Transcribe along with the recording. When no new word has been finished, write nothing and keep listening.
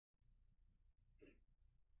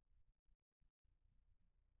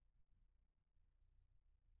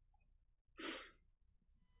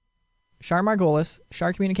Char Margolis,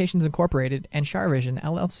 Char Communications Incorporated, and CharVision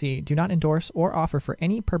LLC do not endorse or offer for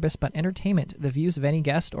any purpose but entertainment the views of any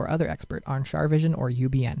guest or other expert on CharVision or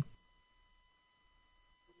UBN.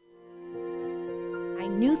 I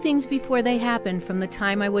knew things before they happened from the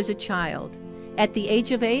time I was a child. At the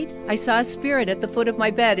age of 8, I saw a spirit at the foot of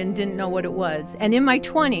my bed and didn't know what it was. And in my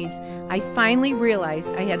 20s, I finally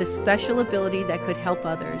realized I had a special ability that could help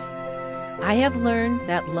others. I have learned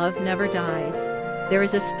that love never dies. There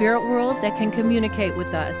is a spirit world that can communicate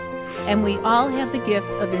with us, and we all have the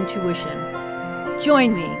gift of intuition.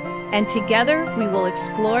 Join me, and together we will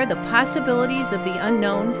explore the possibilities of the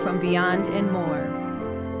unknown from beyond and more.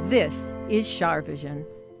 This is CharVision.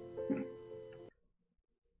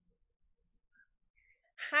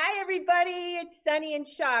 Hi, everybody. It's Sunny and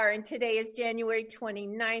Char, and today is January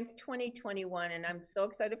 29th, 2021, and I'm so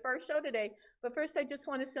excited for our show today. But first, I just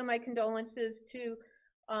want to send my condolences to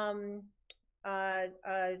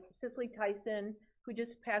Cicely Tyson, who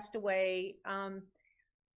just passed away.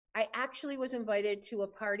 I actually was invited to a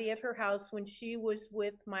party at her house when she was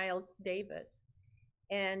with Miles Davis,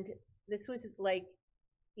 and this was like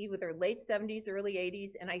either late 70s, early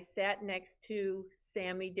 80s, and I sat next to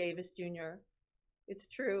Sammy Davis Jr. It's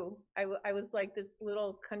true. I was like this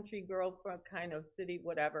little country girl from kind of city,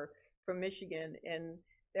 whatever, from Michigan, and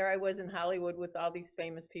there I was in Hollywood with all these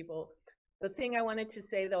famous people. The thing I wanted to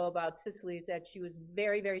say, though, about Cicely is that she was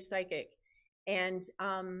very, very psychic and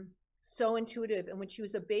so intuitive. And when she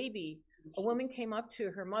was a baby, a woman came up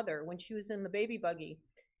to her mother when she was in the baby buggy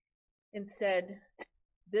and said,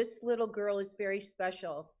 "This little girl is very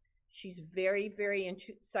special. She's very, very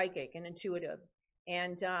psychic and intuitive."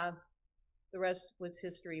 And the rest was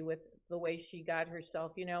history with the way she got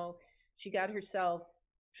herself,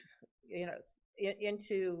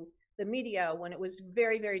 into the media when it was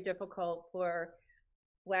very, very difficult for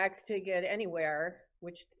blacks to get anywhere,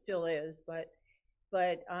 which still is, but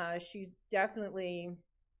she definitely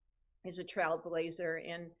is a trailblazer,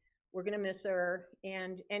 and we're going to miss her.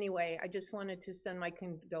 And anyway, I just wanted to send my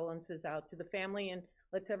condolences out to the family, and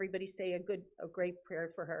let's everybody say a great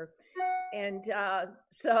prayer for her. And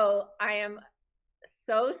so I am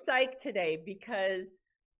so psyched today because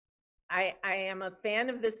I am a fan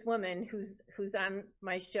of this woman who's on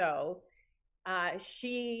my show.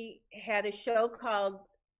 She had a show called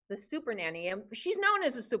The Super Nanny, and she's known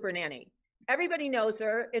as a Super Nanny. Everybody knows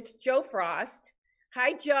her. It's Jo Frost.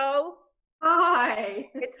 Hi, Jo. Hi.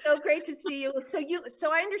 It's so great to see you.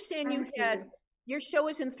 So I understand your show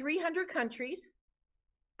is in 300 countries.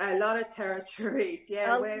 A lot of territories,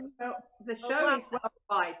 yeah. The show is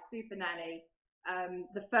worldwide, Super Nanny,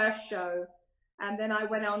 the first show. And then I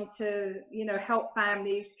went on to, help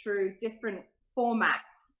families through different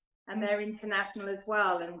formats, and they're international as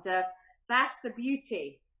well. And that's the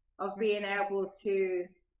beauty of being able to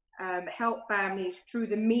help families through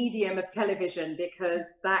the medium of television,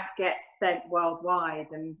 because that gets sent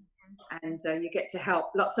worldwide, and you get to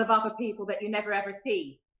help lots of other people that you never ever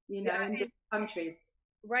see, in different countries.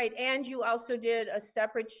 Right. And you also did a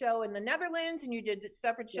separate show in the Netherlands, and you did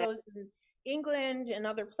separate shows in England and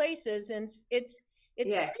other places. And it's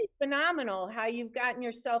pretty phenomenal how you've gotten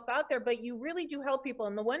yourself out there, but you really do help people.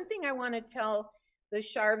 And the one thing I want to tell the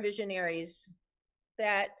Char visionaries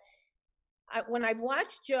that when I've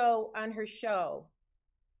watched Jo on her show,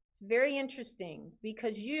 it's very interesting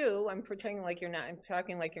because I'm pretending like you're not, I'm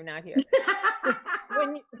talking like you're not here.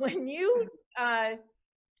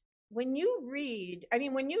 When you read,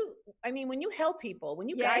 when you help people, when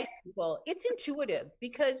you guide people, it's intuitive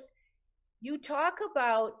because you talk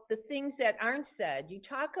about the things that aren't said. You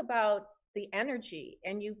talk about the energy,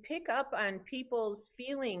 and you pick up on people's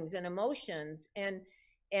feelings and emotions and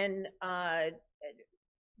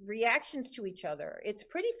reactions to each other. It's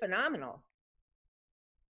pretty phenomenal.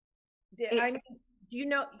 Are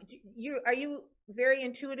you very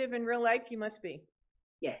intuitive in real life? You must be.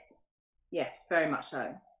 Yes, very much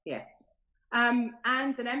so. Yes. And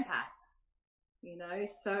an empath,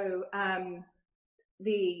 so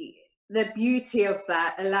the beauty of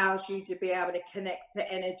that allows you to be able to connect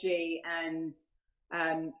to energy and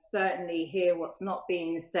certainly hear what's not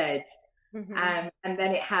being said. Mm-hmm. And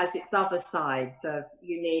then it has its other sides of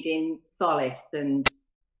you needing solace and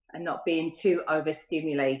not being too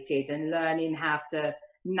overstimulated, and learning how to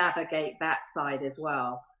navigate that side as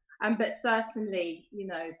well. But certainly,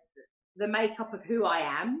 the makeup of who I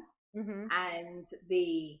am, mm-hmm. and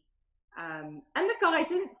the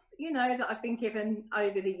guidance, that I've been given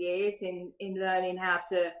over the years in learning how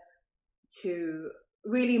to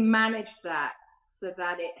really manage that so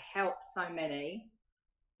that it helps so many,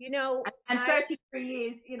 You know, and 33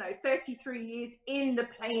 years, 33 years in the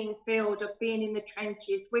playing field of being in the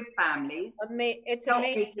trenches with families. It's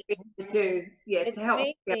amazing. To be able to do, it's to help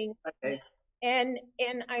amazing. And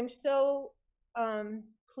I'm so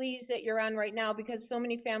pleased that you're on right now, because so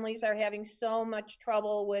many families are having so much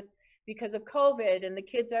trouble because of COVID, and the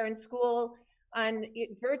kids are in school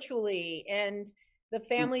virtually, and the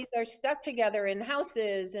families are stuck together in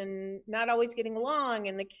houses and not always getting along,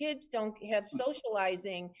 and the kids don't have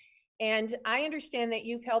socializing. And I understand that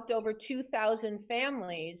you've helped over 2,000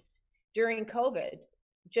 families during COVID,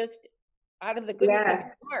 just out of the goodness of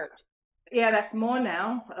your heart. Yeah, that's more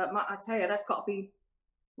now. I tell you, that's got to be,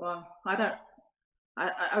 well, I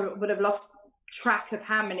would have lost track of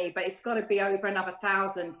how many, but it's got to be over another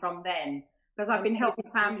 1,000 from then, because I've been helping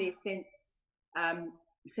families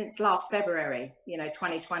since last February,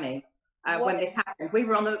 2020, when this happened. We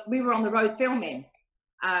were on the road filming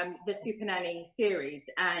the Super Nanny series,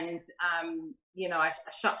 and I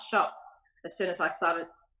shut shop as soon as I started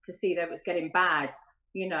to see that it was getting bad,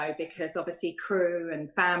 because obviously crew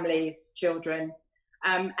and families, children,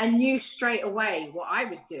 and knew straight away what I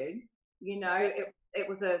would do. It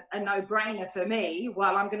was a no-brainer for me.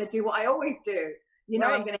 Well, I'm going to do what I always do.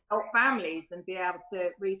 I'm going to help families and be able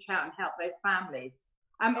to reach out and help those families.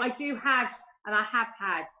 I do have, and I have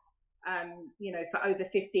had, for over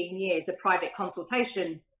 15 years, a private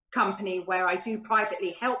consultation company where I do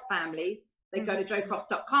privately help families. They go to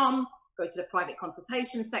joefrost.com, go to the private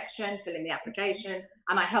consultation section, fill in the application,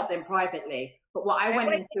 and I help them privately. But what I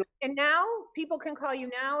went into... And now people can call you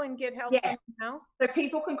now and get help now? So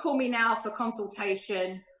people can call me now for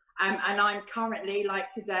consultation. And I'm currently,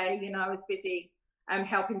 like today, I was busy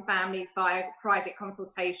helping families via private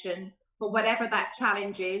consultation. But whatever that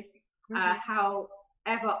challenge is,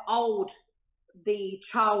 however old the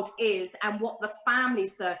child is and what the family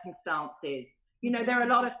circumstances, there are a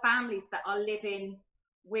lot of families that are living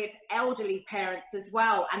with elderly parents as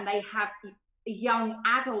well, and they have young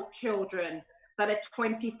adult children that are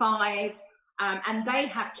 25, and they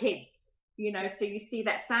have kids, so you see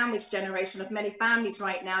that sandwich generation of many families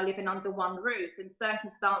right now living under one roof, and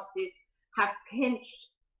circumstances have pinched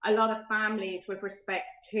a lot of families with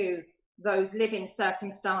respects to those living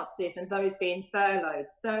circumstances and those being furloughed.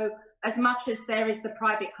 So as much as there is the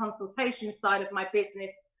private consultation side of my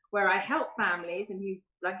business where I help families, and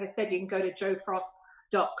like I said, you can go to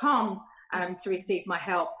joefrost.com to receive my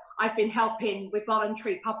help. I've been helping with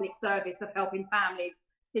voluntary public service of helping families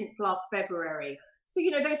since last February. So,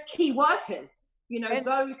 those key workers,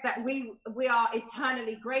 those that we are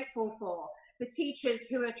eternally grateful for, the teachers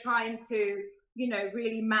who are trying to,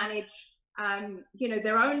 really manage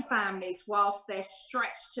their own families whilst they're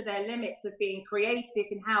stretched to their limits of being creative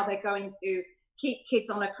in how they're going to keep kids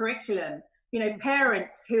on a curriculum,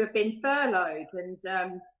 parents who have been furloughed,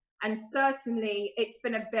 and certainly it's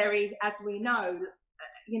been a very, as we know,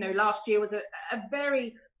 last year was a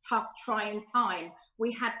very tough, trying time.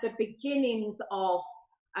 We had the beginnings of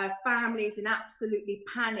families in absolutely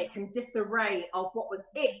panic and disarray of what was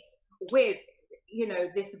it with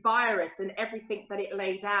this virus and everything that it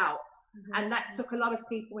laid out. And that took a lot of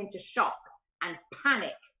people into shock and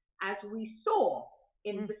panic, as we saw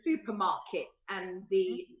in the supermarkets and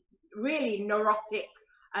the really neurotic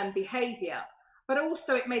behavior. But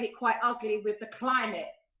also it made it quite ugly with the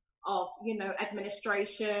climate of,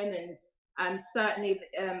 administration and certainly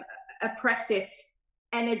oppressive,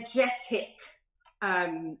 energetic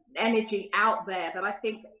energy out there that I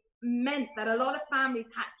think meant that a lot of families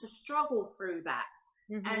had to struggle through that.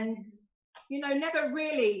 And never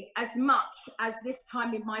really as much as this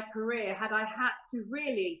time in my career had I had to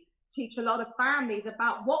really teach a lot of families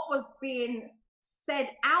about what was being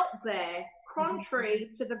said out there contrary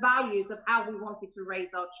to the values of how we wanted to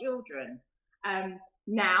raise our children.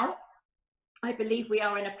 Now I believe we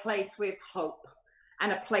are in a place with hope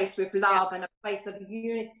and a place with love and a place of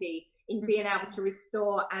unity in being able to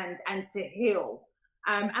restore and to heal.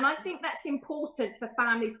 And I think that's important for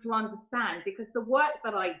families to understand, because the work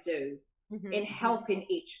that I do in helping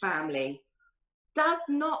each family does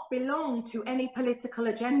not belong to any political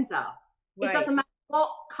agenda. It doesn't matter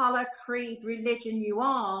what color, creed, religion you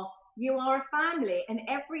are a family, and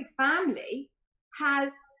every family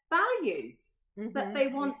has values that they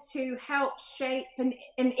want to help shape and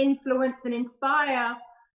influence and inspire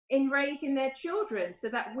in raising their children, so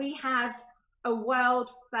that we have a world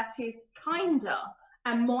that is kinder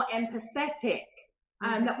and more empathetic,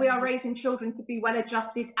 and that we are raising children to be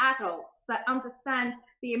well-adjusted adults that understand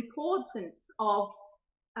the importance of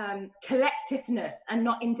collectiveness and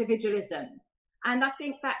not individualism. And I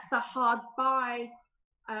think that's a hard buy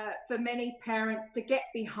for many parents to get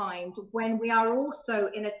behind when we are also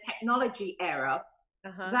in a technology era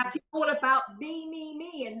that is all about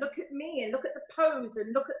me, and look at me, and look at the pose,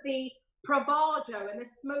 and look at the bravado and the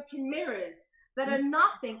smoke and mirrors that are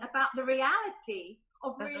nothing about the reality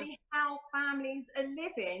of really how families are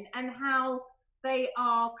living and how they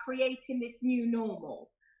are creating this new normal.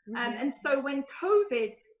 And so when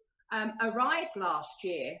COVID arrived last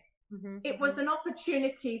year, it was an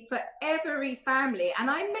opportunity for every family. And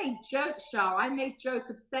I made jokes, Shah, I made joke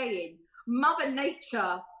of saying, Mother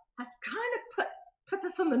Nature has kind of put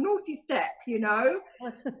us on the naughty step, you know?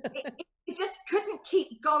 it just couldn't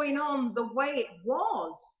keep going on the way it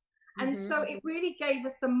was. And so it really gave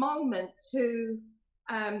us a moment to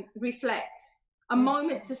reflect, a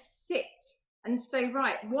moment to sit and say,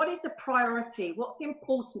 right, what is a priority? What's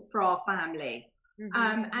important for our family?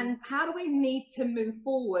 And how do we need to move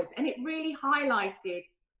forward? And it really highlighted,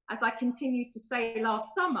 as I continued to say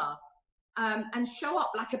last summer, and show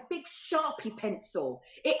up like a big Sharpie pencil.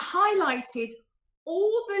 It highlighted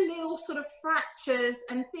all the little sort of fractures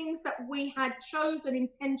and things that we had chosen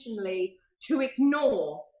intentionally to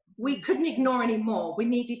ignore. We couldn't ignore anymore. We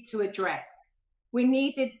needed to address. We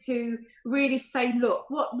needed to really say, look,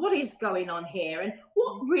 what is going on here, and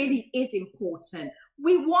what really is important?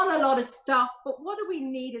 We want a lot of stuff, but what do we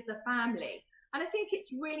need as a family? And I think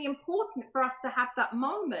it's really important for us to have that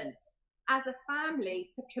moment as a family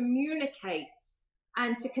to communicate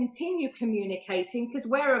and to continue communicating, because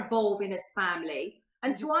we're evolving as family,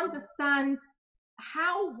 and to understand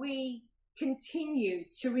how we continue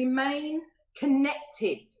to remain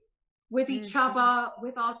connected with each other,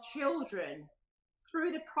 with our children,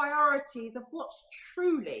 through the priorities of what's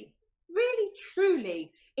truly, really,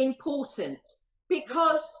 truly important.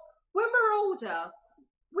 Because when we're older,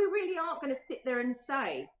 we really aren't going to sit there and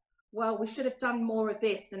say, well, we should have done more of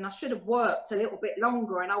this, and I should have worked a little bit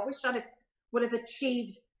longer, and I wish would have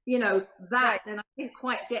achieved, you know, that, and I didn't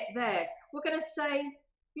quite get there. We're going to say,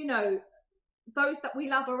 you know, those that we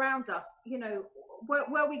love around us, you know,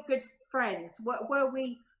 were we good friends? Were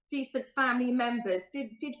we decent family members?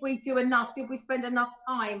 Did we do enough? Did we spend enough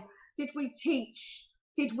time? Did we teach?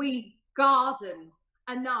 Did we garden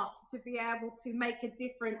enough to be able to make a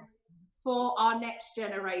difference for our next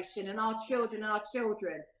generation and our children and our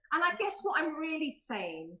children? And I guess what I'm really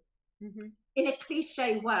saying in a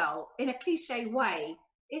cliche way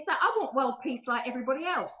is that I want world peace like everybody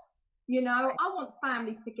else. You know, I want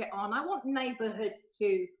families to get on. I want neighborhoods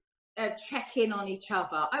to check in on each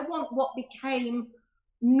other. I want what became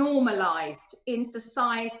normalized in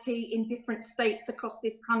society in different states across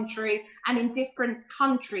this country and in different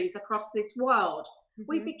countries across this world.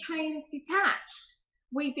 We became detached.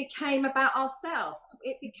 We became about ourselves.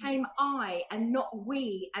 It became I and not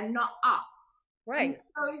we and not us. Right. And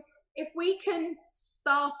so if we can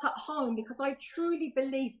start at home, because I truly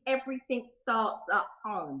believe everything starts at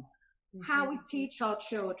home, how we teach our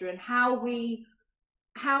children, how we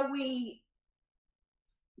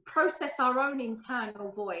process our own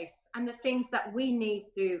internal voice and the things that we need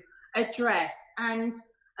to address, and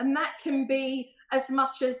that can be as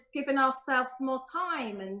much as giving ourselves more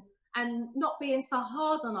time and not being so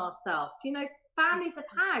hard on ourselves. You know, families have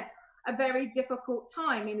had a very difficult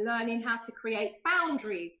time in learning how to create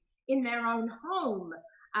boundaries in their own home,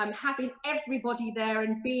 having everybody there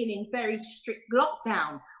and being in very strict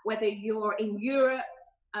lockdown, whether you're in Europe,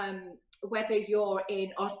 whether you're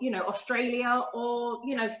in, you know, Australia, or,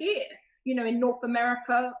 you know, here, you know, in North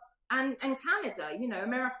America and Canada, you know,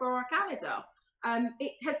 America or Canada.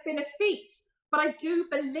 It has been a feat, but I do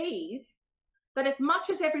believe that as much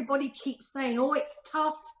as everybody keeps saying, oh, it's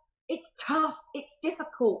tough, it's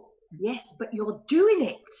difficult. Yes, but you're doing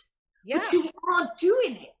it. Yeah. But you are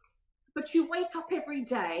doing it. But you wake up every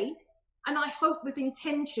day, and I hope with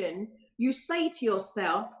intention, you say to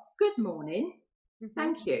yourself, good morning,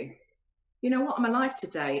 thank you. You know what, I'm alive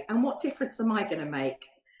today, and what difference am I going to make?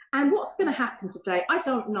 And what's going to happen today? I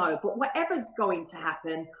don't know, but whatever's going to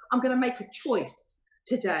happen, I'm going to make a choice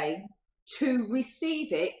today to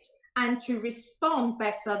receive it and to respond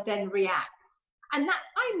better than react. And that,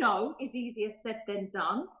 I know, is easier said than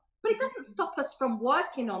done, but it doesn't stop us from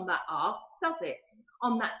working on that art, does it?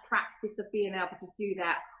 On that practice of being able to do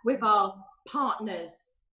that with our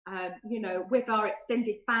partners, you know, with our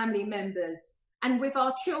extended family members, and with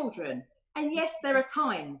our children. And yes, there are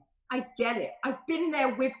times, I get it. I've been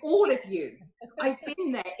there with all of you. I've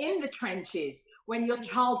been there in the trenches when your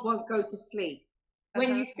child won't go to sleep,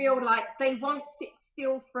 when you feel like they won't sit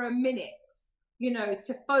still for a minute, you know,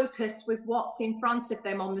 to focus with what's in front of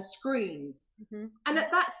them on the screens. And at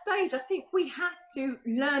that stage, I think we have to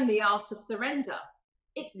learn the art of surrender.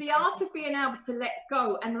 It's the art of being able to let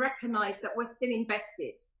go and recognize that we're still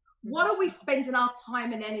invested. What are we spending our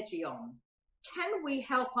time and energy on? Can we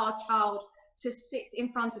help our child to sit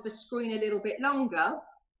in front of a screen a little bit longer?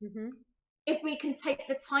 If we can take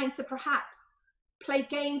the time to perhaps play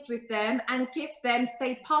games with them and give them,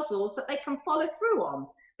 say, puzzles that they can follow through on,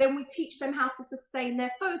 then we teach them how to sustain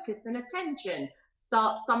their focus and attention,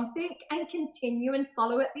 start something and continue and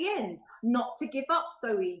follow at the end, not to give up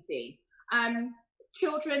so easy.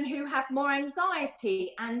 Children who have more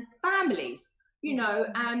anxiety and families, you know,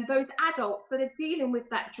 and those adults that are dealing with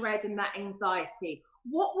that dread and that anxiety,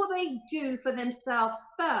 what will they do for themselves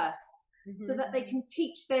first so that they can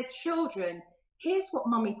teach their children, here's what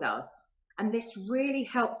mummy does, and this really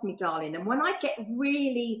helps me, darling. And when I get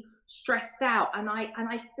really stressed out and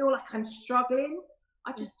I feel like I'm struggling,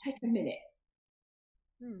 I just take a minute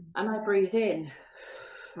and I breathe in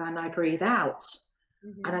and I breathe out.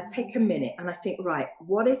 And I take a minute and I think, right,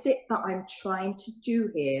 what is it that I'm trying to do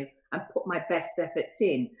here, and put my best efforts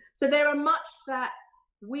in? So there are much that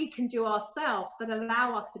we can do ourselves that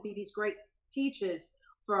allow us to be these great teachers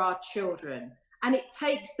for our children. And it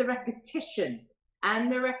takes the repetition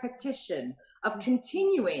and the repetition of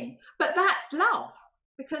continuing. But that's love,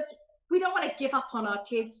 because we don't want to give up on our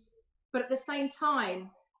kids, but at the same time,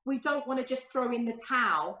 we don't want to just throw in the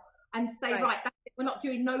towel and say, right, that's it, we're not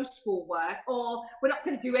doing no schoolwork, or we're not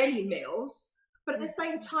going to do any meals. But at the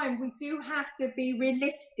same time, we do have to be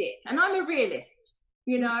realistic. And I'm a realist,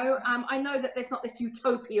 you know. I know that there's not this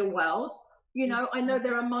utopia world, you know. I know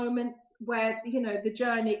there are moments where, you know, the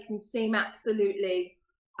journey can seem absolutely,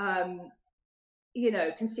 you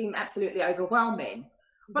know, can seem absolutely overwhelming.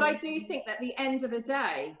 But I do think that at the end of the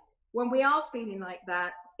day, when we are feeling like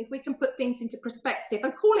that, if we can put things into perspective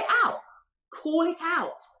and call it out.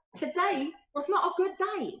 Today was not a good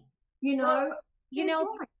day, you know. Well, you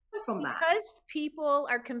know, from that, because people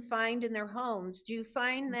are confined in their homes, do you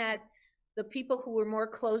find that the people who are more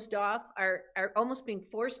closed off are almost being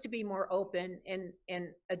forced to be more open and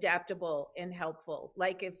adaptable and helpful?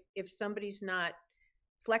 Like if somebody's not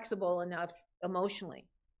flexible enough emotionally?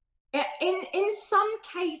 In some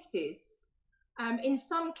cases,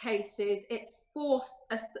 it's forced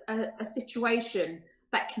a situation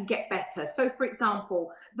that can get better. So, for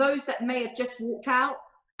example, those that may have just walked out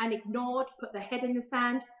and ignored, put their head in the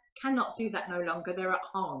sand, cannot do that no longer. They're at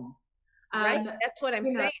home. Right, that's what I'm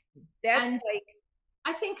saying. That's like,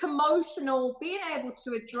 I think being able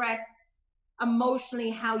to address emotionally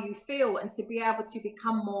how you feel and to be able to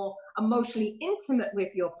become more emotionally intimate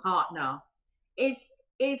with your partner is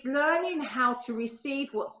learning how to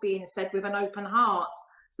receive what's being said with an open heart,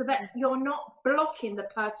 so that you're not blocking the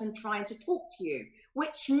person trying to talk to you,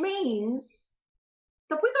 which means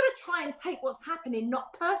that we've got to try and take what's happening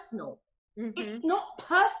not personal. It's not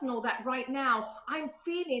personal that right now I'm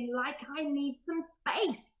feeling like I need some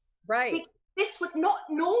space. Right. Because this would not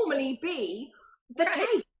normally be the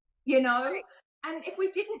case, you know? And if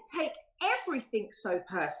we didn't take everything so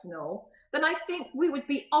personal, then I think we would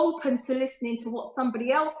be open to listening to what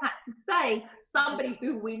somebody else had to say, somebody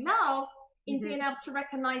who we love, in being able to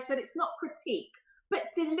recognize that it's not critique, but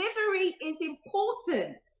delivery is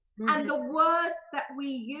important. And the words that we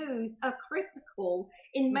use are critical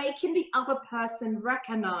in making the other person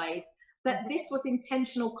recognize that this was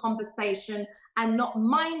intentional conversation and not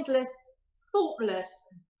mindless, thoughtless,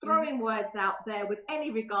 throwing words out there with any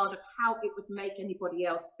regard of how it would make anybody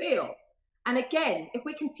else feel. And again, if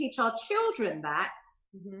we can teach our children that,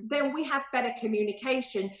 then we have better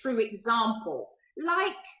communication through example.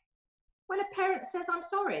 Like when a parent says, I'm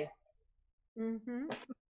sorry. You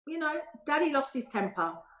know, daddy lost his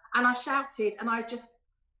temper and I shouted and I just,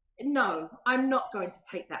 no, I'm not going to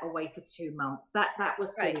take that away for 2 months. That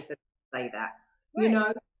was silly for me to say that, you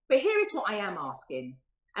know. But here is what I am asking.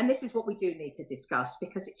 And this is what we do need to discuss,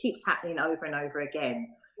 because it keeps happening over and over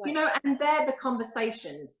again. You know, and they're the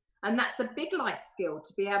conversations. And that's a big life skill,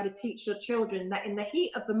 to be able to teach your children that in the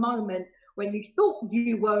heat of the moment, when you thought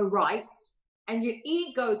you were right and your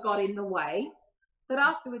ego got in the way, that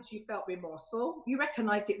afterwards you felt remorseful, you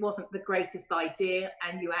recognized it wasn't the greatest idea,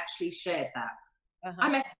 and you actually shared that. I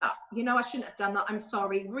messed up. You know, I shouldn't have done that. I'm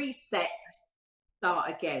sorry. Reset. Start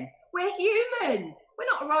again. We're human. We're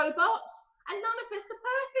not robots. And none of us are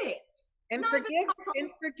perfect. And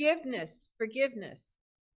forgiveness.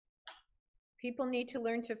 People need to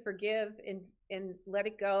learn to forgive and let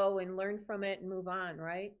it go and learn from it and move on,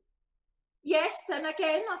 right? Yes, and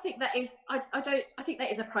again, I think that is I think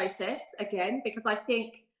that is a process again, because I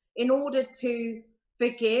think in order to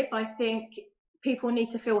forgive, I think people need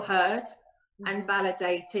to feel heard and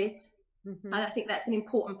validated. And I think that's an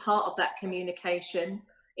important part of that communication,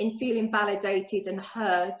 in feeling validated and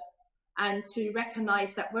heard, and to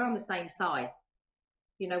recognize that we're on the same side.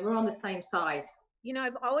 You know, we're on the same side. You know,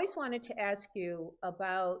 I've always wanted to ask you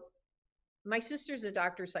about, my sister's a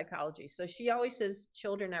doctor of psychology, so she always says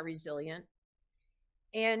children are resilient.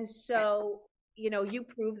 And so, you know, you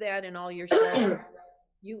prove that in all your shows.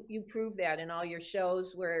 You prove that in all your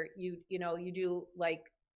shows where you know, you do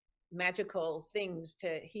like magical things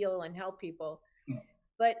to heal and help people.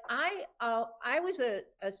 But I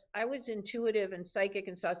was intuitive and psychic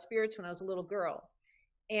and saw spirits when I was a little girl,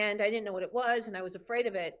 and I didn't know what it was, and I was afraid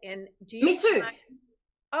of it. And do you Me too.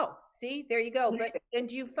 oh, see, there you go. But and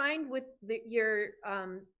do you find with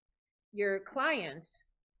your clients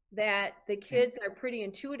that the kids are pretty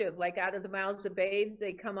intuitive, like out of the mouths of babes,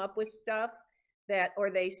 they come up with stuff that, or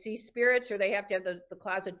they see spirits, or they have to have the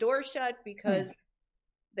closet door shut because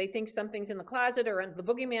they think something's in the closet, or the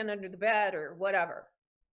boogeyman under the bed, or whatever?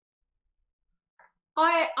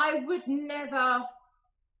 I would never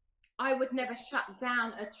shut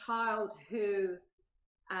down a child who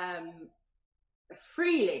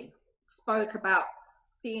freely spoke about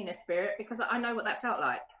seeing a spirit, because I know what that felt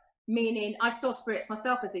like. Meaning, I saw spirits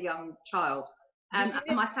myself as a young child, and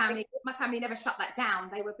my family never shut that down.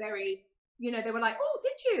 They were very, you know, they were like, "Oh,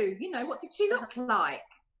 did you? You know, what did she look like?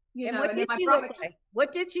 You and know." what And did then she my brother, look like?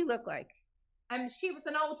 What did she look like? she was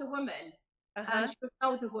an older woman. Uh-huh. She was an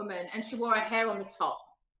older woman, and she wore her hair on the top.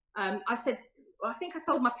 I said, well, I think I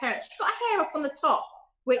told my parents, she got her hair up on the top,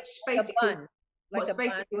 which basically was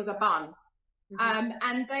a bun.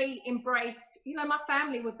 And they embraced, you know, my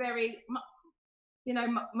family were very, you know,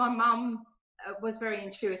 my mum was very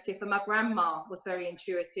intuitive, and my grandma was very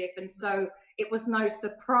intuitive, and so it was no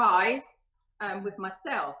surprise with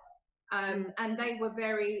myself. And they were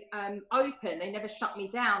very open. They never shut me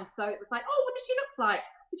down. So it was like, oh, what does she look like?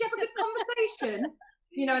 Did you have a good conversation?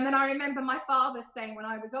 You know, and then I remember my father saying when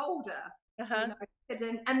I was older, you know,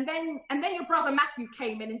 and then your brother Matthew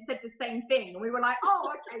came in and said the same thing. And we were like,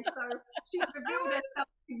 oh, okay, so she's revealed herself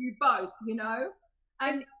to you both, you know?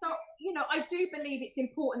 And so, you know, I do believe it's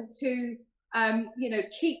important to, you know,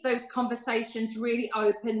 keep those conversations really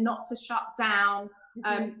open, not to shut down,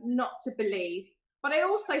 not to believe. But I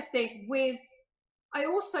also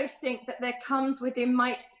think that there comes within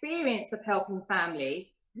my experience of helping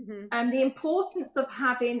families, and the importance of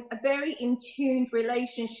having a very in-tuned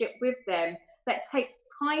relationship with them that takes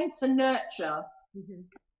time to nurture,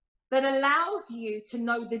 that allows you to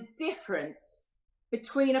know the difference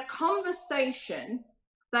between a conversation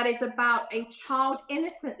that is about a child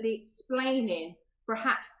innocently explaining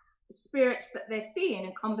perhaps spirits that they're seeing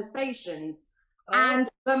in conversations, and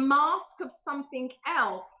the mask of something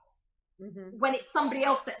else when it's somebody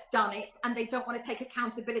else that's done it and they don't want to take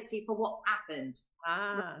accountability for what's happened.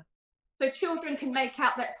 So children can make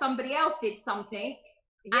out that somebody else did something,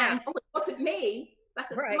 and oh, it wasn't me.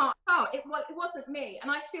 That's a smart child. It wasn't me.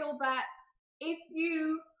 And I feel that if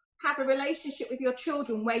you have a relationship with your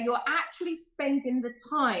children where you're actually spending the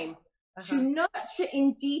time to nurture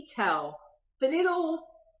in detail the little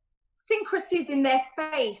syncrasies in their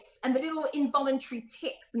face and the little involuntary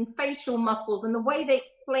tics and facial muscles and the way they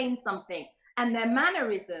explain something and their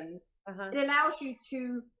mannerisms, it allows you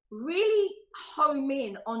to really home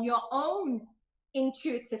in on your own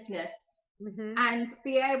intuitiveness and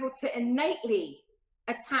be able to innately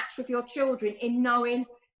attach with your children in knowing,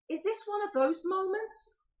 is this one of those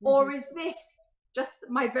moments, or is this just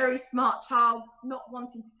my very smart child not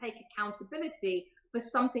wanting to take accountability for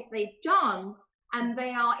something they've done, and they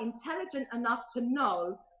are intelligent enough to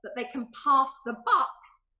know that they can pass the buck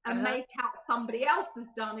and make out somebody else has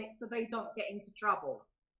done it so they don't get into trouble.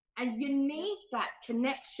 And you need that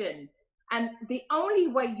connection. And the only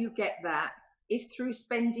way you get that is through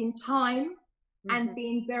spending time and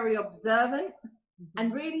being very observant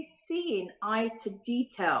and really seeing eye to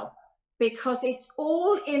detail, because it's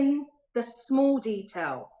all in the small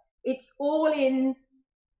detail. It's all in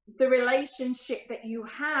the relationship that you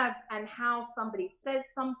have and how somebody says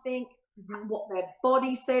something, and what their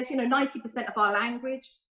body says. You know, 90% of our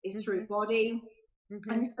language is through body.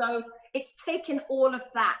 And so it's taken all of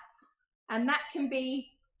that. And that can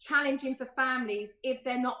be challenging for families if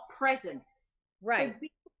they're not present. So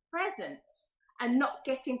be present and not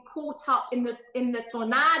getting caught up in the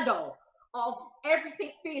tornado of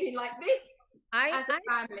everything feeling like this. As a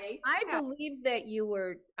family. I believe that you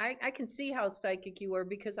were, I can see how psychic you were,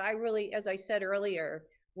 because I really, as I said earlier,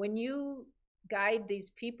 when you guide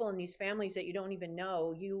these people and these families that you don't even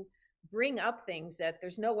know, you bring up things that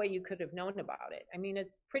there's no way you could have known about it. I mean,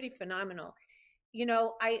 it's pretty phenomenal. You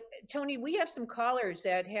know, Tony, we have some callers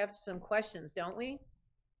that have some questions, don't we?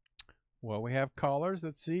 Well, we have callers.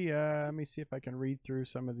 Let's see. Let me see if I can read through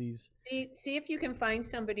some of these. See if you can find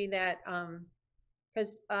somebody that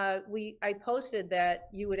because I posted that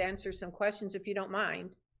you would answer some questions if you don't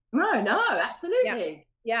mind. No, absolutely.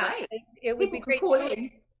 Yeah, Great. it would be People great.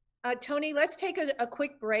 can call in. Tony, let's take a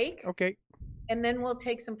quick break. Okay. And then we'll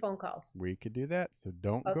take some phone calls. We could do that. So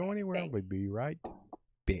don't go anywhere. Thanks. We'll be right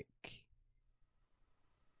back.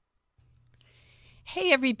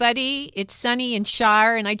 Hey everybody, it's Sunny and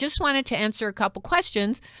Shar, and I just wanted to answer a couple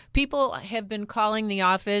questions. People have been calling the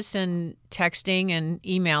office and texting and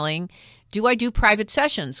emailing. Do I do private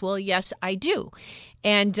sessions? Well, yes, I do.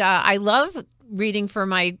 And I love reading for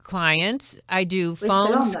my clients. I do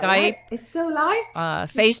phone, Skype, right? It's still live.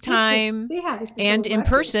 FaceTime, and in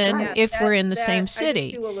person if we're in the same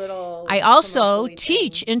city. I also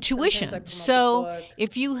teach intuition. So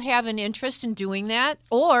if you have an interest in doing that,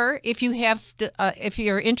 or if you have, if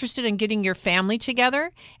you're interested in getting your family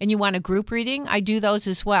together and you want a group reading, I do those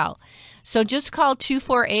as well. So just call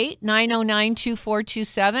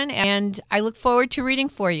 248-909-2427, and I look forward to reading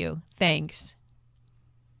for you. Thanks.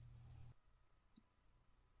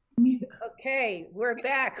 Okay, we're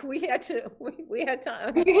back. We had to. Can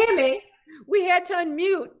you hear me? We had to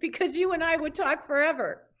unmute because you and I would talk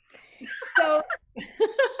forever. So,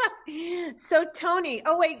 so Tony.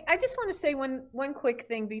 Oh wait, I just want to say one quick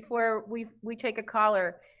thing before we take a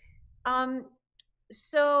caller.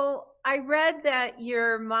 So I read that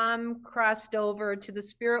your mom crossed over to the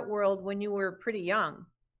spirit world when you were pretty young.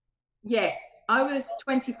 Yes, I was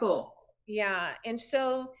 24. Yeah, and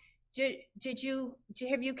so.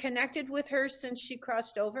 Have you connected with her since she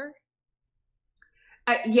crossed over?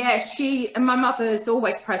 Yeah, my mother is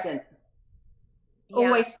always present. Yeah.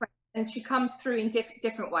 Always present, and she comes through in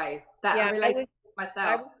different ways that I relate to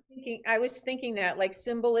myself. I was thinking that like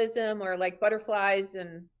symbolism or like butterflies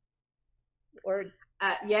or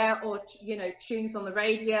tunes on the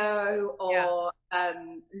radio or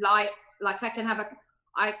lights. Like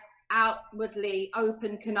I outwardly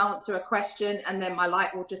open can answer a question and then my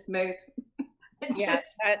light will just move and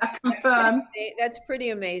confirm. That's pretty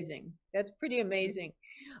amazing.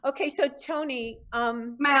 Okay, so Tony,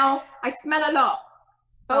 I smell a lot.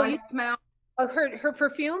 So I smell her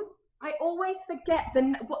perfume. I always forget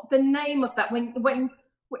what the name of that when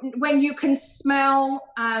you can smell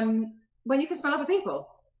other people.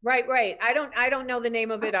 Right. I don't know the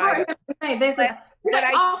name of it either. There's our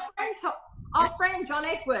But friend John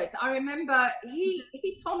Edwards, I remember he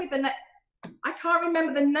told me I can't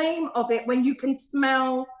remember the name of it when you can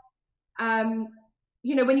smell, when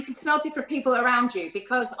you can smell different people around you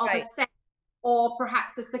because of a scent or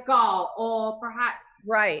perhaps a cigar or perhaps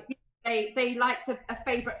they liked a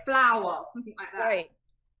favorite flower or something like that.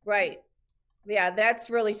 Right. Yeah, that's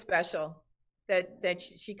really special that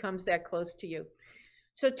she comes that close to you.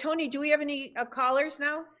 So Tony, do we have any callers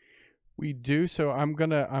now? We do. So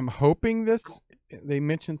I'm hoping they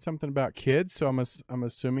mentioned something about kids. So I'm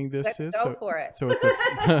assuming this Let's go for it. So it's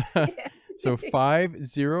so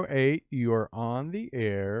 508. You're on the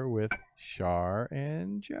air with Shar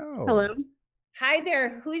and Joe. Hello. Hi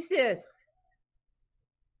there. Who's this?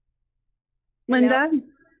 Linda. Hello?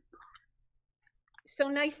 So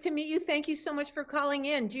nice to meet you. Thank you so much for calling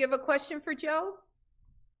in. Do you have a question for Joe?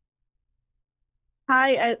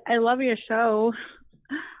 Hi, I love your show.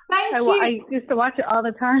 Thank you. I used to watch it all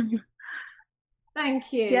the time.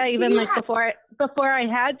 Thank you. Yeah, even like before I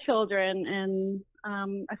had children, and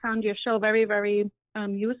I found your show very, very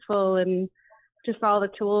useful, and just all the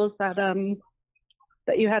tools that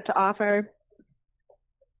you had to offer.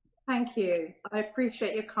 Thank you. I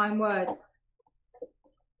appreciate your kind words.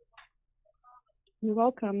 You're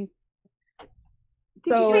welcome.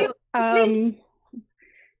 Did you say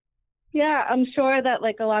yeah, I'm sure that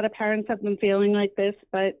like a lot of parents have been feeling like this,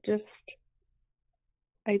 but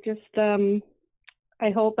I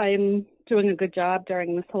hope I'm doing a good job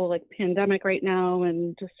during this whole like pandemic right now,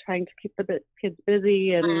 and just trying to keep the kids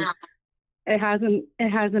busy, and it hasn't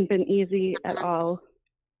been easy at all.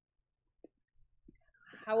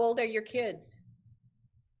 How old are your kids?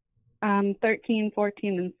 13,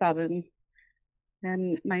 14, and 7.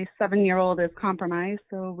 And my 7-year-old is compromised,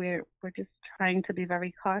 so we're just trying to be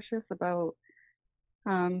very cautious about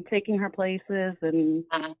taking her places. And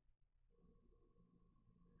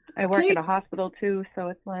I work at a hospital too, so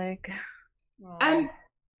it's like. Can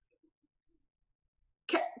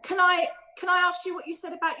I ask you what you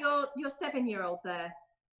said about your 7-year-old there?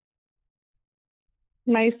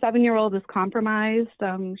 My 7-year-old is compromised.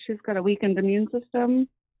 She's got a weakened immune system,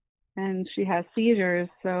 and she has seizures.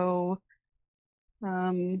 So.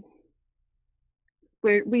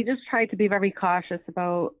 We just try to be very cautious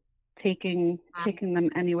about taking them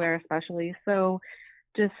anywhere, especially. So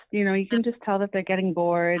just, you know, you can just tell that they're getting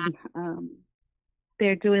bored.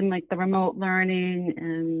 They're doing like the remote learning,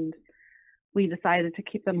 and we decided to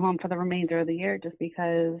keep them home for the remainder of the year just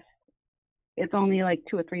because it's only like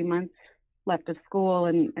 2 or 3 months left of school,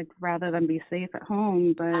 and I'd rather them be safe at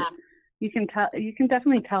home. But you can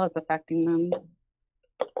definitely tell it's affecting them.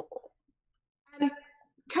 And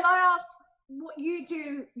can I ask what you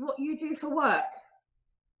do for work?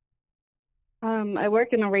 I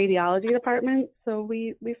work in a radiology department, so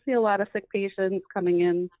we see a lot of sick patients coming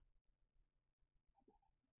in.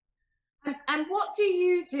 And what do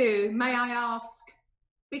you do, may I ask?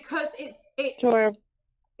 Because Sure.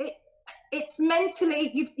 it's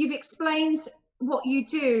mentally, you've explained what you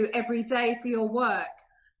do every day for your work,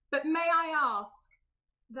 but may I ask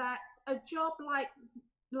that a job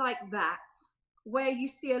like that, where you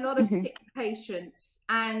see a lot of sick patients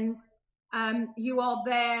and you are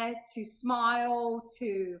there to smile,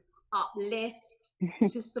 to uplift,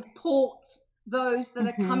 to support those that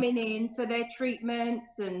are coming in for their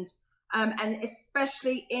treatments, and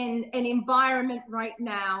especially in an environment right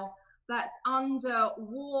now that's under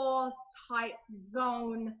war type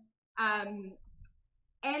zone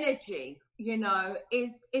energy, you know,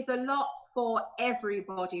 is a lot for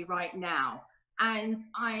everybody right now. And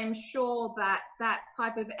I am sure that that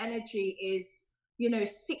type of energy is, you know,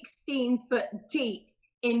 16 foot deep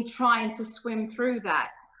in trying to swim through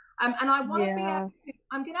that. And I want to be able to,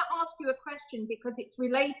 I'm going to ask you a question because it's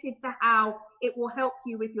related to how it will help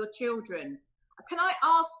you with your children. Can I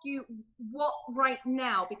ask you what right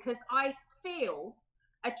now, because I feel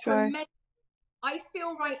I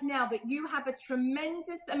feel right now that you have a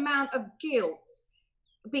tremendous amount of guilt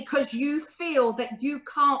because you feel that you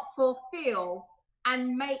can't fulfill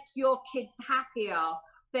and make your kids happier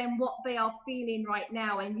than what they are feeling right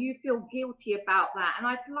now, and you feel guilty about that. And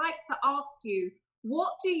I'd like to ask you,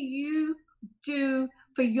 what do you do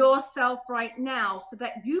for yourself right now so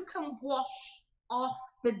that you can wash off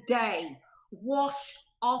the day, wash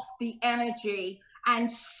off the energy, and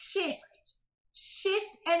shift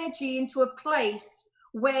energy into a place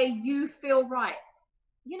where you feel right?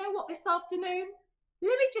 You know what, this afternoon,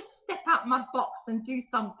 let me just step out my box and do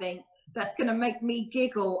something that's going to make me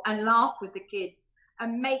giggle and laugh with the kids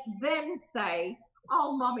and make them say,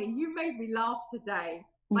 oh, Mummy, you made me laugh today.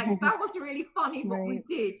 Like, that was really funny what we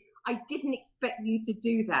did. I didn't expect you to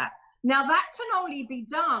do that. Now, that can only be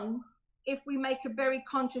done if we make a very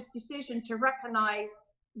conscious decision to recognize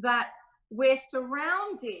that we're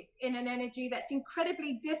surrounded in an energy that's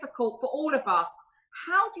incredibly difficult for all of us.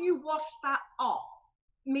 How do you wash that off?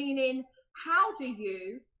 Meaning, how do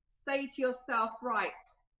you say to yourself, right,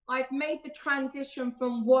 I've made the transition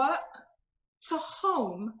from work to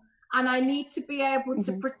home, and I need to be able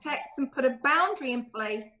to protect and put a boundary in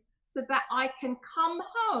place so that I can come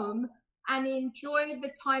home and enjoy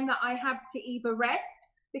the time that I have to either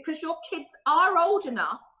rest, because your kids are old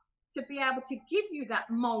enough to be able to give you that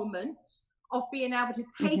moment of being able to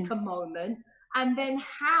take a moment, and then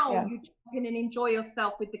how you jump in and enjoy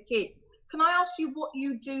yourself with the kids. Can I ask you what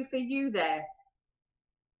you do for you there?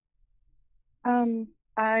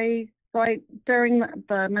 During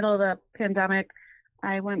the middle of the pandemic,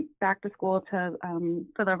 I went back to school to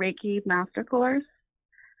for the Reiki master course.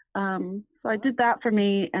 So I did that for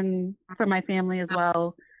me and for my family as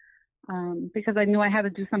well, because I knew I had to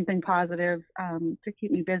do something positive to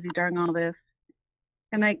keep me busy during all this.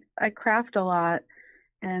 And I craft a lot,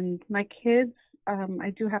 and my kids,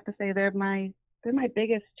 I do have to say, they're my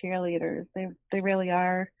biggest cheerleaders. They really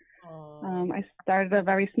are. I started a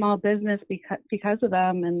very small business because of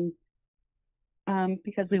them, and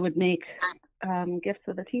because we would make gifts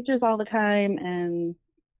for the teachers all the time, and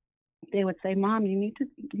they would say, Mom, you need to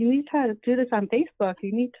do this on Facebook.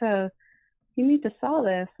 You need to sell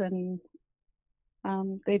this. And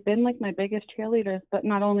they've been like my biggest cheerleaders. But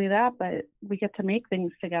not only that, but we get to make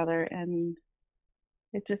things together, and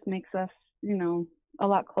it just makes us, you know, a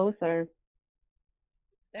lot closer.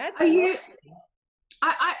 That's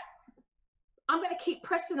I'm going to keep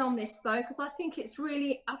pressing on this though, because I think it's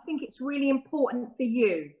really important for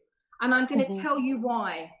you, and I'm going to tell you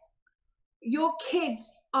why. Your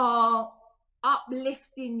kids are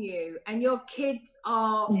uplifting you, and your kids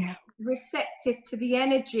are receptive to the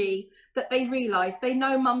energy that they realize. They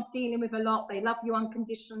know Mum's dealing with a lot. They love you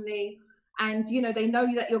unconditionally, and you know, they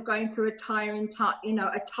know that you're going through a tiring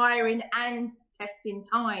and testing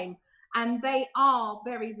time. And they are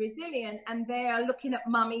very resilient, and they are looking at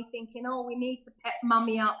Mummy thinking, oh, we need to pep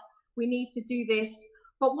Mummy up. We need to do this.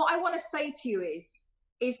 But what I want to say to you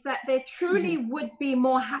is that there truly would be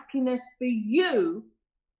more happiness for you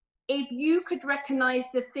if you could recognize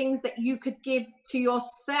the things that you could give to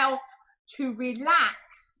yourself to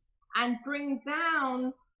relax and bring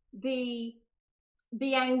down the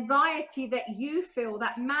anxiety that you feel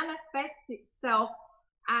that manifests itself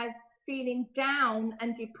as feeling down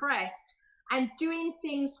and depressed, and doing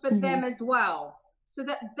things for them as well, so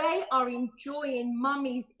that they are enjoying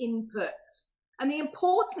mummy's input. And the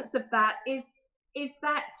importance of that is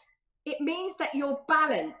that it means that you're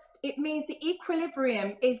balanced. It means the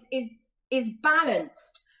equilibrium is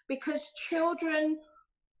balanced, because children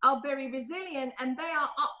are very resilient and they are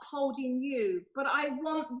upholding you. But I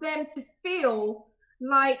want them to feel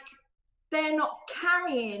like they're not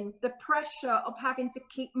carrying the pressure of having to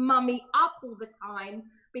keep mummy up all the time,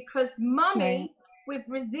 because mummy with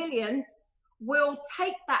resilience will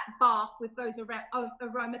take that bath with those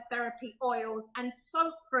aromatherapy oils and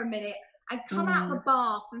soak for a minute and come out the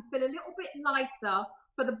bath and feel a little bit lighter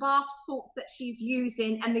for the bath salts that she's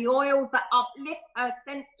using and the oils that uplift her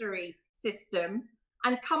sensory system,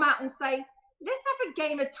 and come out and say, let's have a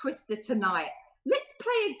game of Twister tonight. Let's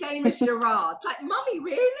play a game of charades. Like, mummy,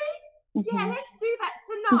 really? Yeah, let's do that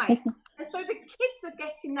tonight. And so the kids are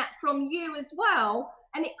getting that from you as well,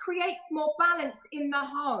 and it creates more balance in the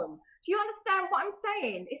home. Do you understand what I'm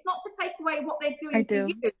saying? It's not to take away what they're doing for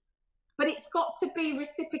you, but it's got to be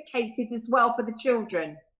reciprocated as well for the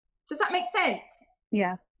children. Does that make sense?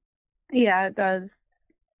 Yeah. Yeah, it does.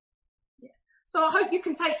 So I hope you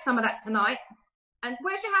can take some of that tonight. And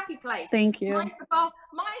where's your happy place? Thank you. Mine's the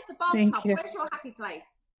bathtub. Where's your happy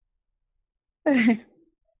place?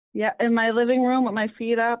 Yeah, in my living room with my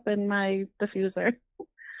feet up and my diffuser.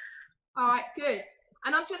 All right, good.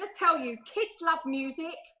 And I'm going to tell you, kids love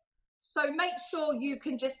music. So make sure you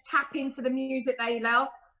can just tap into the music they love,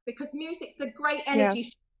 because music's a great energy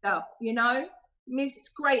shifter, you know? Music's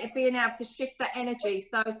great at being able to shift that energy.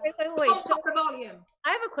 So wait. Pop the volume.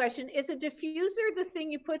 I have a question. Is a diffuser the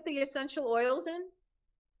thing you put the essential oils in?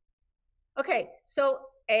 Okay, so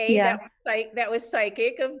that was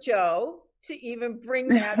psychic of Joe to even bring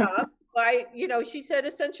that up. She said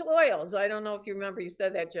essential oils. I don't know if you remember you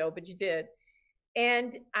said that, Joe, but you did.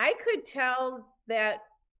 And I could tell that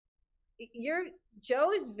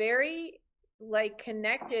Joe is very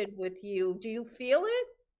connected with you. Do you feel it?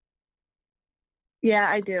 Yeah,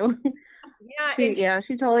 I do. Yeah,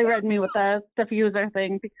 she totally read me with the diffuser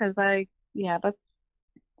thing, because I have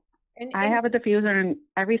a diffuser in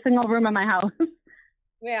every single room in my house.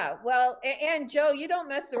 Yeah, well, and Joe, you don't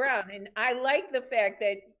mess around, and I like the fact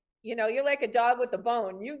that you're like a dog with a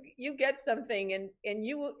bone. You get something, and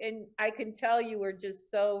I can tell you were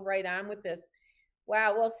just so right on with this.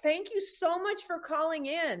 Wow. Well, thank you so much for calling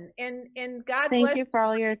in, and God bless. Thank you for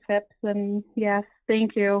all your tips, and yes,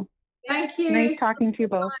 thank you. Thank you. Nice talking to you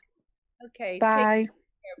both. Okay. Bye. Take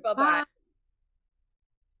care. Bye-bye.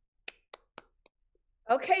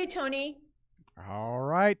 Okay, Tony. All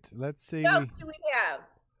right. Let's see. What else do we have?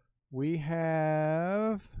 We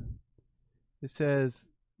have, it says,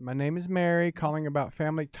 my name is Mary, calling about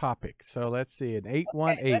family topics. So let's see, an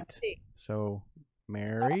 818. Okay, let's see. So,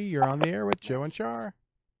 Mary, you're on the air with Joe and Char.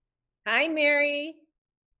 Hi, Mary.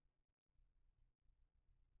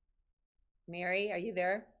 Mary, are you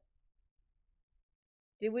there?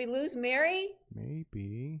 Did we lose Mary?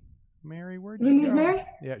 Maybe. Mary, where'd Did we you lose go? Mary?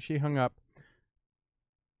 Yeah, she hung up.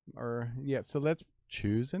 So let's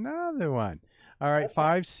choose another one. All right,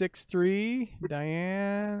 563,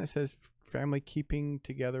 Diane. It says family keeping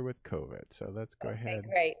together with COVID. So let's go ahead.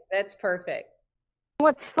 Great. That's perfect.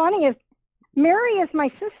 What's funny is Mary is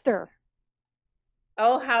my sister.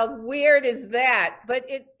 Oh, how weird is that? But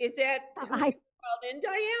is that who you I called in,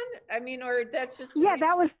 Diane? I mean, or that's just yeah,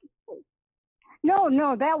 that was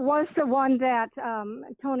no, that was the one that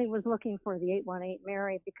Tony was looking for, the 818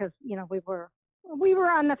 Mary, because we were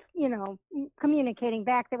on the communicating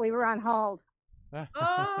back that we were on hold.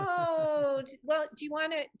 Oh, well, do you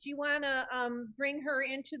want to bring her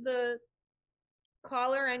into the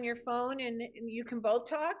caller on your phone, and you can both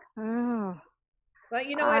talk? Oh. Well,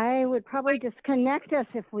 you know what? I would probably disconnect us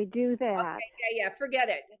if we do that. Okay, yeah, forget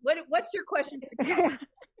it. What's your question? It's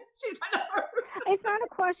not a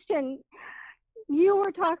question. You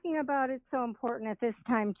were talking about it's so important at this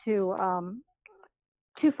time to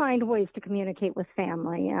find ways to communicate with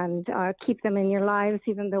family and keep them in your lives,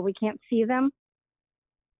 even though we can't see them.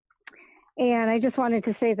 And I just wanted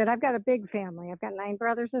to say that I've got a big family. I've got 9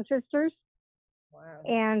 brothers and sisters. Wow.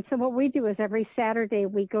 And so what we do is every Saturday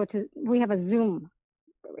we have a Zoom.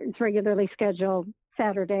 It's regularly scheduled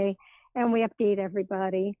Saturday, and we update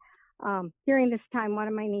everybody. During this time, one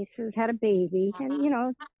of my nieces had a baby,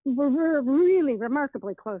 and we're a really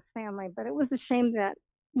remarkably close family. But it was a shame that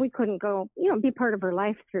we couldn't go, be part of her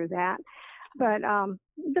life through that. But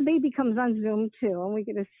the baby comes on Zoom too, and we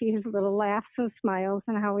get to see his little laughs and smiles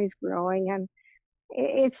and how he's growing, and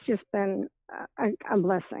it's just been a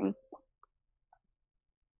blessing.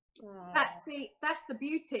 That's the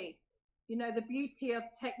beauty, the beauty of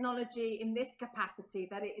technology in this capacity,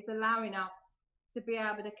 that it is allowing us to be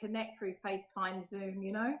able to connect through FaceTime, Zoom,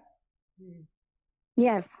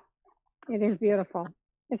 Yes, it is beautiful.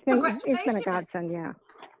 It's been a godsend, yeah.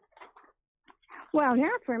 Well,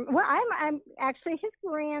 not for him. Well, I'm actually his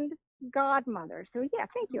grand godmother, so yeah,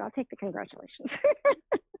 thank you. I'll take the congratulations.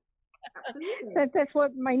 Absolutely. That's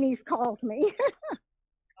what my niece calls me.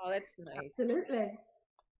 Oh, that's nice. Absolutely.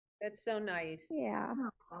 That's so nice. Yeah.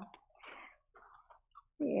 Oh.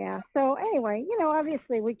 Yeah. So anyway,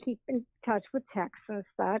 obviously we keep in touch with texts and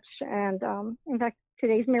such. And in fact,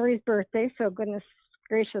 today's Mary's birthday, so goodness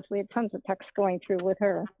gracious, we had tons of texts going through with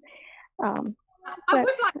her. But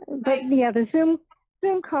yeah, the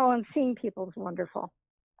Zoom call and seeing people is wonderful.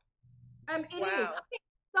 It is. I think,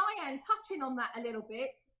 Diane, touching on that a little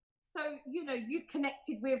bit. So, you've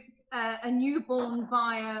connected with a newborn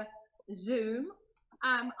via Zoom.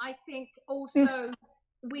 I think also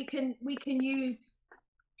we can use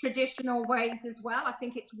traditional ways as well. I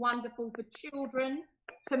think it's wonderful for children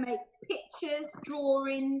to make pictures,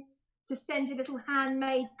 drawings, to send a little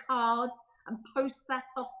handmade card and post that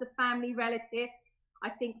off to family relatives. I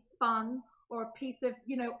think's fun. Or a piece of,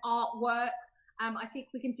 artwork. I think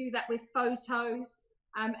we can do that with photos.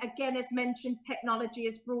 Again, as mentioned, technology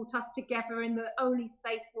has brought us together in the only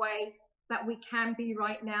safe way that we can be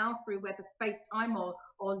right now, through whether FaceTime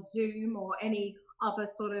or Zoom or any other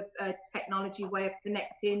sort of technology way of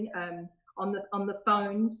connecting on the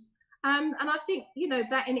phones. And I think,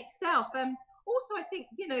 that in itself. Also, I think,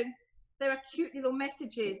 there are cute little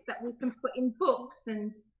messages that we can put in books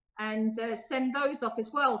and send those off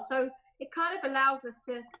as well. So it kind of allows us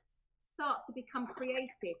to start to become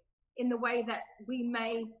creative in the way that we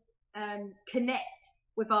may connect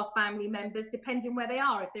with our family members, depending where they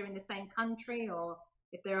are, if they're in the same country or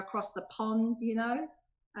if they're across the pond,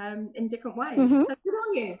 in different ways. Mm-hmm. So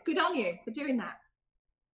good on you for doing that.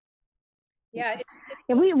 Yeah,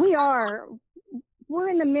 we're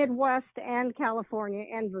in the Midwest and California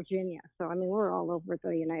and Virginia, so I mean we're all over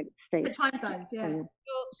the United States. The time zones, yeah.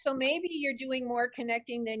 So maybe you're doing more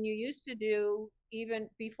connecting than you used to do even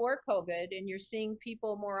before COVID, and you're seeing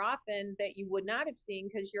people more often that you would not have seen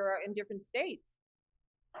because you're in different states.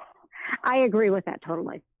 I agree with that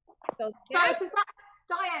totally. So Diane,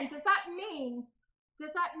 does that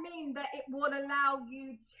mean that it would allow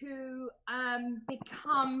you to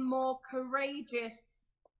become more courageous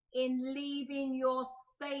in leaving your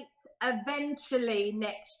state eventually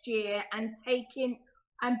next year and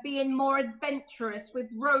being more adventurous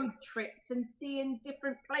with road trips and seeing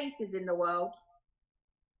different places in the world?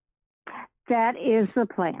 That is the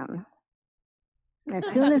plan. As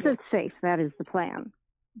soon as it's safe, that is the plan.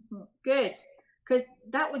 Good. Because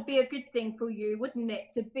that would be a good thing for you, wouldn't it?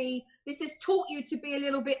 This has taught you to be a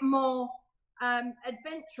little bit more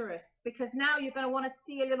adventurous, because now you're going to want to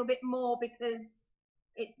see a little bit more because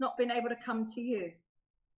it's not been able to come to you.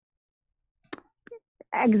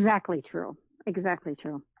 Exactly true. Exactly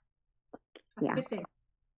true. That's a good thing.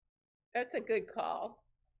 That's a good call.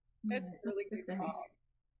 That's a really good call.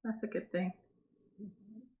 That's a good thing.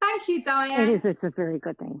 Thank you, Diane. It is. It's a very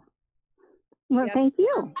good thing. Well, Thank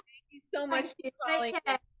you. Thank you so much for calling,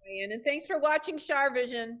 Diane, and thanks for watching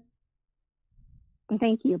CharVision.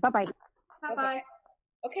 Thank you. Bye-bye. Bye-bye.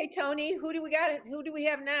 Okay, Tony, who do we got? Who do we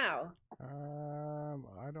have now?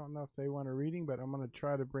 I don't know if they want a reading, but I'm going to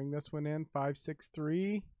try to bring this one in.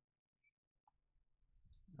 563.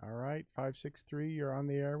 All right, 563. You're on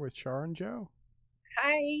the air with Char and Joe.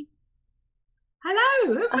 Hi.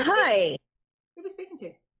 Hello. Hi. Who are we speaking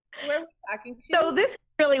to? Who are we talking to? So this is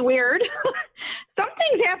really weird.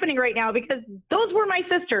 Something's happening right now because those were my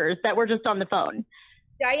sisters that were just on the phone.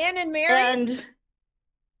 Diane and Mary? And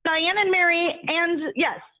Diane and Mary, and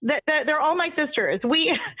yes, they're all my sisters.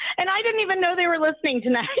 And I didn't even know they were listening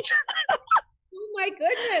tonight. Oh my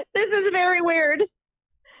goodness. This is very weird.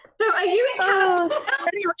 So are you in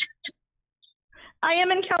California? I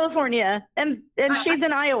am in California, and she's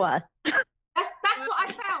in Iowa. That's what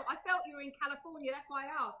I felt. I felt you were in California. That's why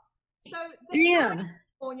I asked. So yeah, in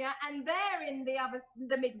California, and they're in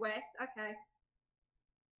the Midwest. Okay.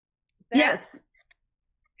 Yes.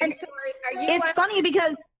 I'm sorry. It's funny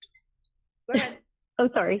because. Go ahead. Oh,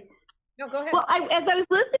 sorry. No, go ahead. Well, as I was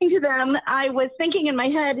listening to them, I was thinking in my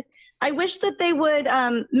head, I wish that they would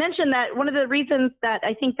mention that one of the reasons that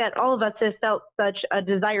I think that all of us have felt such a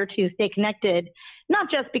desire to stay connected, not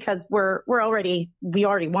just because we already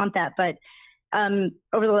want that, but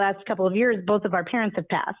over the last couple of years, both of our parents have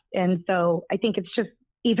passed. And so I think it's just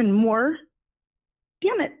even more,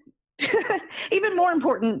 damn it, even more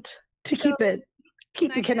important to keep the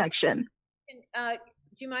connection. Do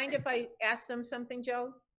you mind if I ask them something,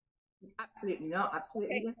 Joe? Absolutely not.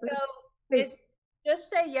 Absolutely. Okay, so just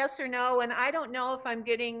say yes or no. And I don't know if I'm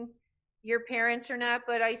getting your parents or not,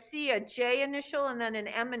 but I see a J initial and then an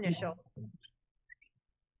M initial.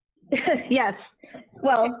 Yes.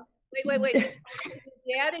 Well. Okay. Wait. Is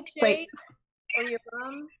your dad a J or your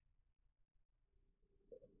mom?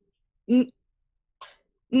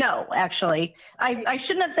 No, actually. I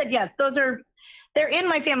shouldn't have said yes. They're in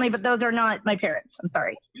my family, but those are not my parents. I'm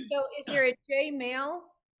sorry. So is there a J male?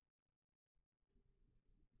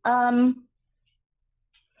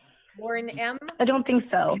 Or an M? I don't think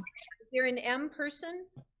so. Is there an M person?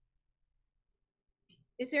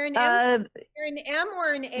 Is there an M? Is there an M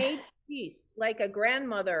or an A deceased, like a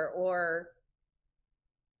grandmother or?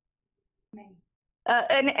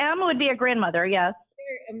 An M would be a grandmother, yes.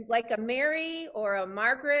 Like a Mary or a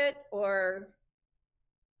Margaret or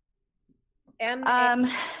M?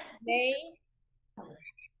 May.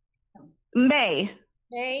 May.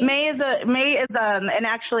 May is and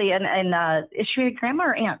actually is she a grandma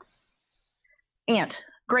or aunt? Aunt,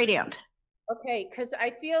 great aunt. Okay, because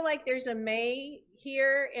I feel like there's a May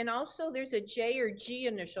here, and also there's a J or G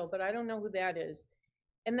initial, but I don't know who that is.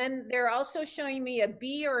 And then they're also showing me a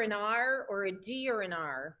B or an R or a D or an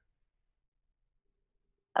R.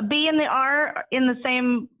 A B and the R in the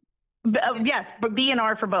same, yes, but B and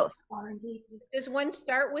R for both. R&D. Does one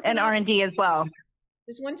start with an R? And D as well.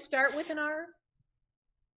 Does one start with an R?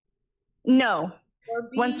 No. Or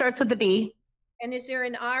B? One starts with the B. And is there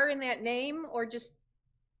an R in that name or just?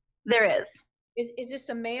 There is. Is this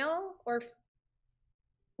a male or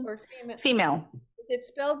female? Female. Is it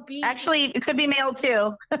spelled B? Actually, it could be male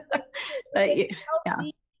too.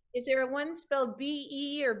 Is there one spelled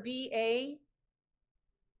B-E or B-A?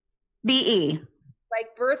 B-E.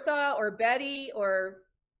 Like Bertha or Betty or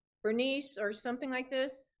Bernice or something like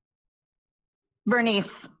this? Bernice.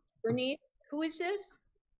 Bernice. Who is this?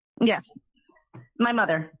 Yes. My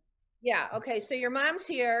mother. Yeah. Okay. So your mom's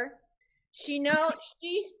here.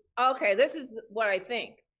 Okay. This is what I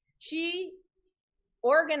think. She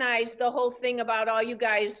organized the whole thing about all you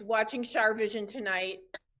guys watching CharVision tonight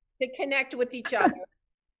to connect with each other.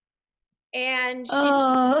 And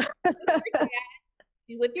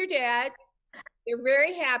she's with your dad. They're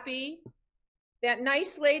very happy. That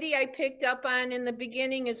nice lady I picked up on in the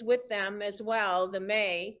beginning is with them as well, the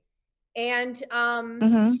May. And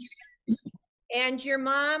and your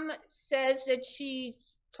mom says that she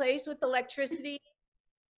plays with electricity.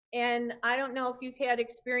 And I don't know if you've had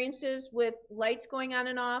experiences with lights going on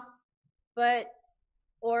and off,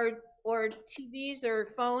 or TVs or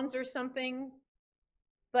phones or something.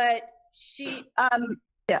 But she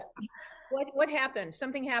yeah. What happened?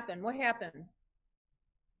 Something happened. What happened?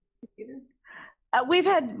 We've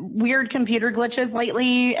had weird computer glitches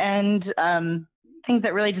lately and things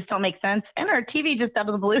that really just don't make sense. And our TV just out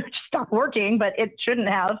of the blue just stopped working, but it shouldn't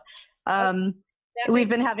have. We've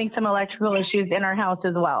been having some electrical issues in our house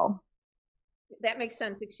as well. That makes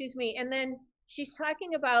sense. Excuse me. And then she's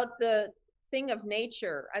talking about the thing of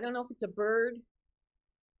nature. I don't know if it's a bird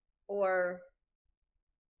or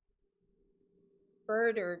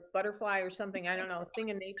butterfly or something. I don't know.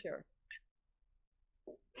 Thing of nature.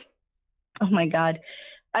 Oh my God.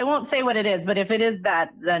 I won't say what it is, but if it is that,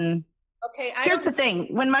 then okay. Here's the thing.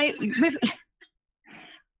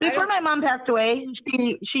 Before my mom passed away,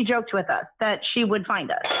 she joked with us that she would find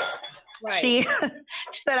us. Right. She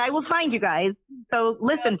said, "I will find you guys. So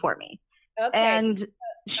listen for me." Okay. And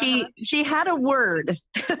she had a word.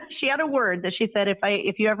 She had a word that she said,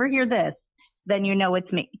 "If you ever hear this, then you know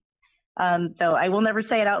it's me." So I will never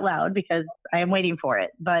say it out loud because I am waiting for it.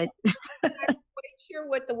 But I'm not quite sure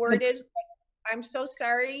what the word is. But I'm so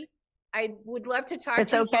sorry. I would love to talk to you.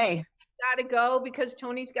 It's okay. Gotta go because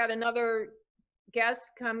Tony's got another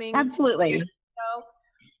guest coming. Absolutely.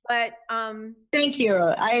 But thank you.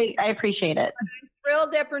 I appreciate it. I'm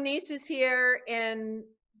thrilled that Bernice is here, and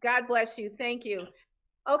God bless you. Thank you.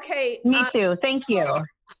 Okay. Me too. Thank you.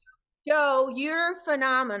 Joe, you're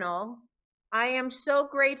phenomenal. I am so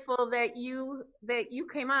grateful that you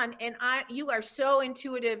came on, and you are so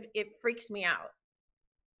intuitive. It freaks me out.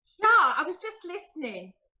 Yeah, I was just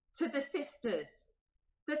listening to the sisters.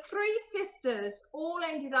 The three sisters all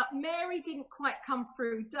ended up, Mary didn't quite come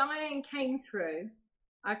through, Diane came through,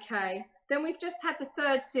 okay. Then we've just had the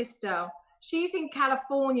third sister. She's in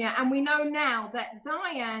California, and we know now that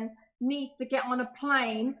Diane needs to get on a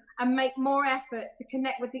plane and make more effort to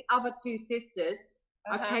connect with the other two sisters.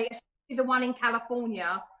 Okay, especially the one in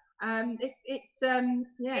California.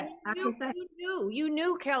 Yeah. You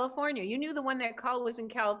knew California. You knew the one that called was in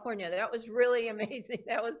California. That was really amazing.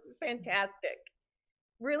 That was fantastic.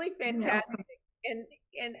 Really fantastic. And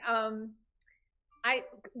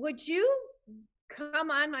would you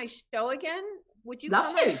come on my show again? Would you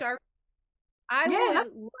love come to. on Sharp?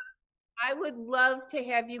 I would love to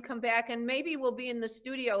have you come back, and maybe we'll be in the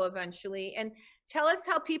studio eventually, and tell us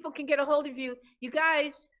how people can get a hold of you. You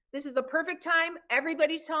guys, this is a perfect time.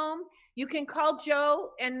 Everybody's home. You can call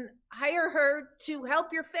Joe and hire her to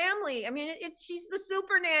help your family. I mean, she's the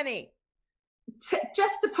super nanny.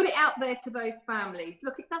 Just to put it out there to those families,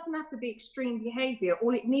 look, it doesn't have to be extreme behavior.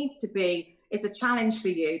 All it needs to be is a challenge for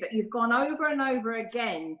you that you've gone over and over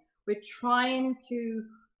again with trying to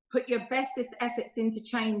put your bestest efforts into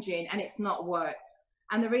changing, and it's not worked.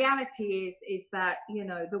 And the reality is that, you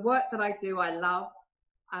know, the work that I do, I love.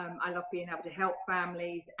 I love being able to help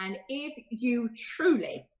families. And if you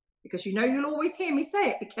truly, because you know you'll always hear me say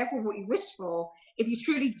it, be careful what you wish for. If you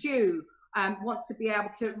truly do want to be able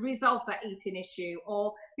to resolve that eating issue,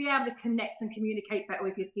 or be able to connect and communicate better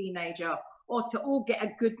with your teenager, or to all get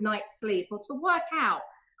a good night's sleep, or to work out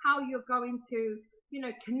how you're going to, you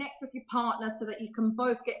know, connect with your partner so that you can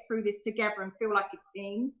both get through this together and feel like a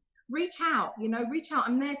team, reach out, you know, reach out.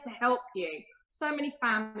 I'm there to help you. So many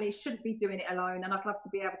families shouldn't be doing it alone, and I'd love to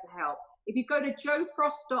be able to help. If you go to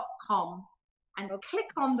joefrost.com and click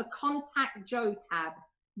on the Contact Joe tab,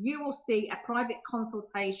 you will see a private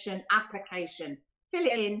consultation application. Fill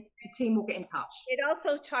it in, the team will get in touch. It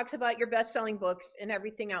also talks about your best-selling books and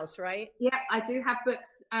everything else, right? Yeah, I do have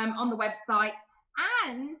books on the website,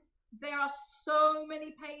 and there are so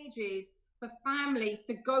many pages for families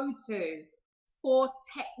to go to for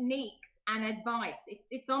techniques and advice.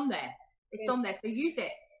 It's on there. It's on there, so use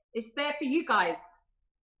it. It's there for you guys.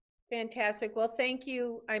 Fantastic. Well, thank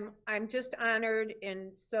you. I'm just honored,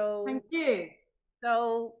 and so thank you.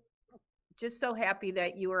 So just so happy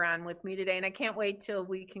that you were on with me today, and I can't wait till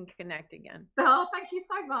we can connect again. Oh, thank you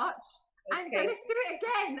so much. Okay. And let's do it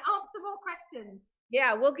again. Answer more questions.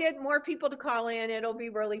 Yeah, we'll get more people to call in. It'll be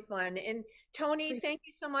really fun. And Tony, thank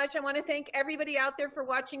you so much. I want to thank everybody out there for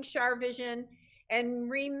watching CharVision. And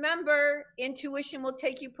remember, intuition will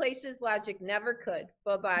take you places logic never could.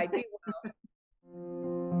 Bye-bye. Be well.